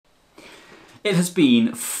It has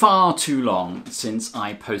been far too long since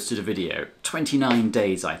I posted a video, 29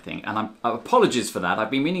 days I think, and apologies for that.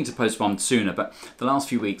 I've been meaning to post one sooner, but the last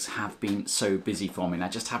few weeks have been so busy for me and I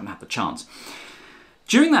just haven't had the chance.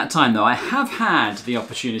 During that time though, I have had the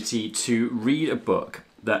opportunity to read a book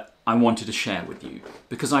that I wanted to share with you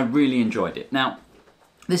because I really enjoyed it. Now,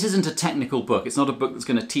 this isn't a technical book. It's not a book that's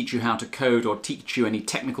going to teach you how to code or teach you any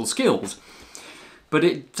technical skills. But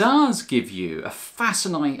it does give you a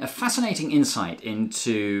fascinating insight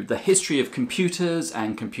into the history of computers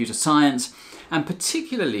and computer science, and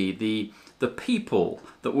particularly the people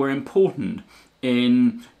that were important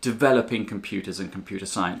in developing computers and computer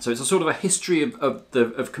science. So it's a sort of a history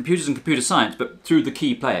of computers and computer science, but through the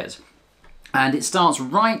key players. And it starts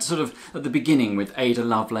right sort of at the beginning with Ada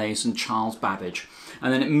Lovelace and Charles Babbage.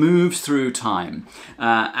 And then it moves through time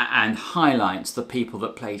and highlights the people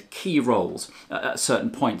that played key roles at certain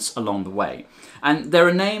points along the way. And there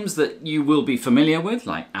are names that you will be familiar with,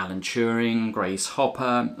 like Alan Turing, Grace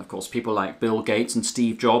Hopper, of course people like Bill Gates and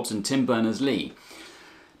Steve Jobs and Tim Berners-Lee.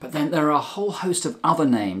 But then there are a whole host of other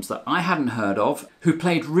names that I hadn't heard of who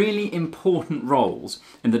played really important roles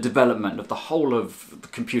in the development of the whole of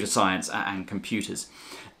computer science and computers.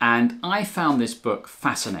 And I found this book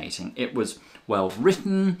fascinating. It was well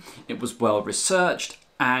written, it was well researched,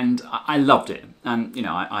 and I loved it. And you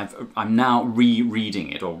know, I'm now rereading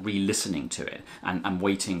it or re-listening to it, and I'm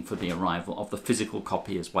waiting for the arrival of the physical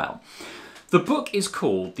copy as well. The book is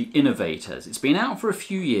called The Innovators. It's been out for a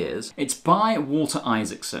few years. It's by Walter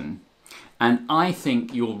Isaacson, and I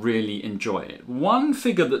think you'll really enjoy it. One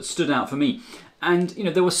figure that stood out for me, and you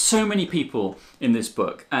know, there were so many people in this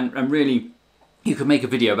book, and really, you could make a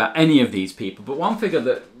video about any of these people, but one figure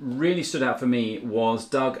that really stood out for me was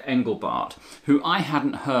Doug Engelbart, who I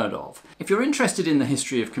hadn't heard of. If you're interested in the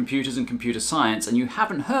history of computers and computer science and you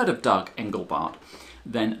haven't heard of Doug Engelbart,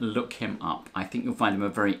 then look him up. I think you'll find him a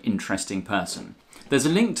very interesting person. There's a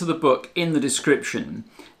link to the book in the description,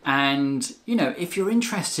 and you know, if you're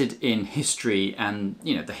interested in history and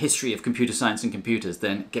you know, the history of computer science and computers,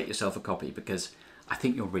 then get yourself a copy because I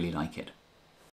think you'll really like it.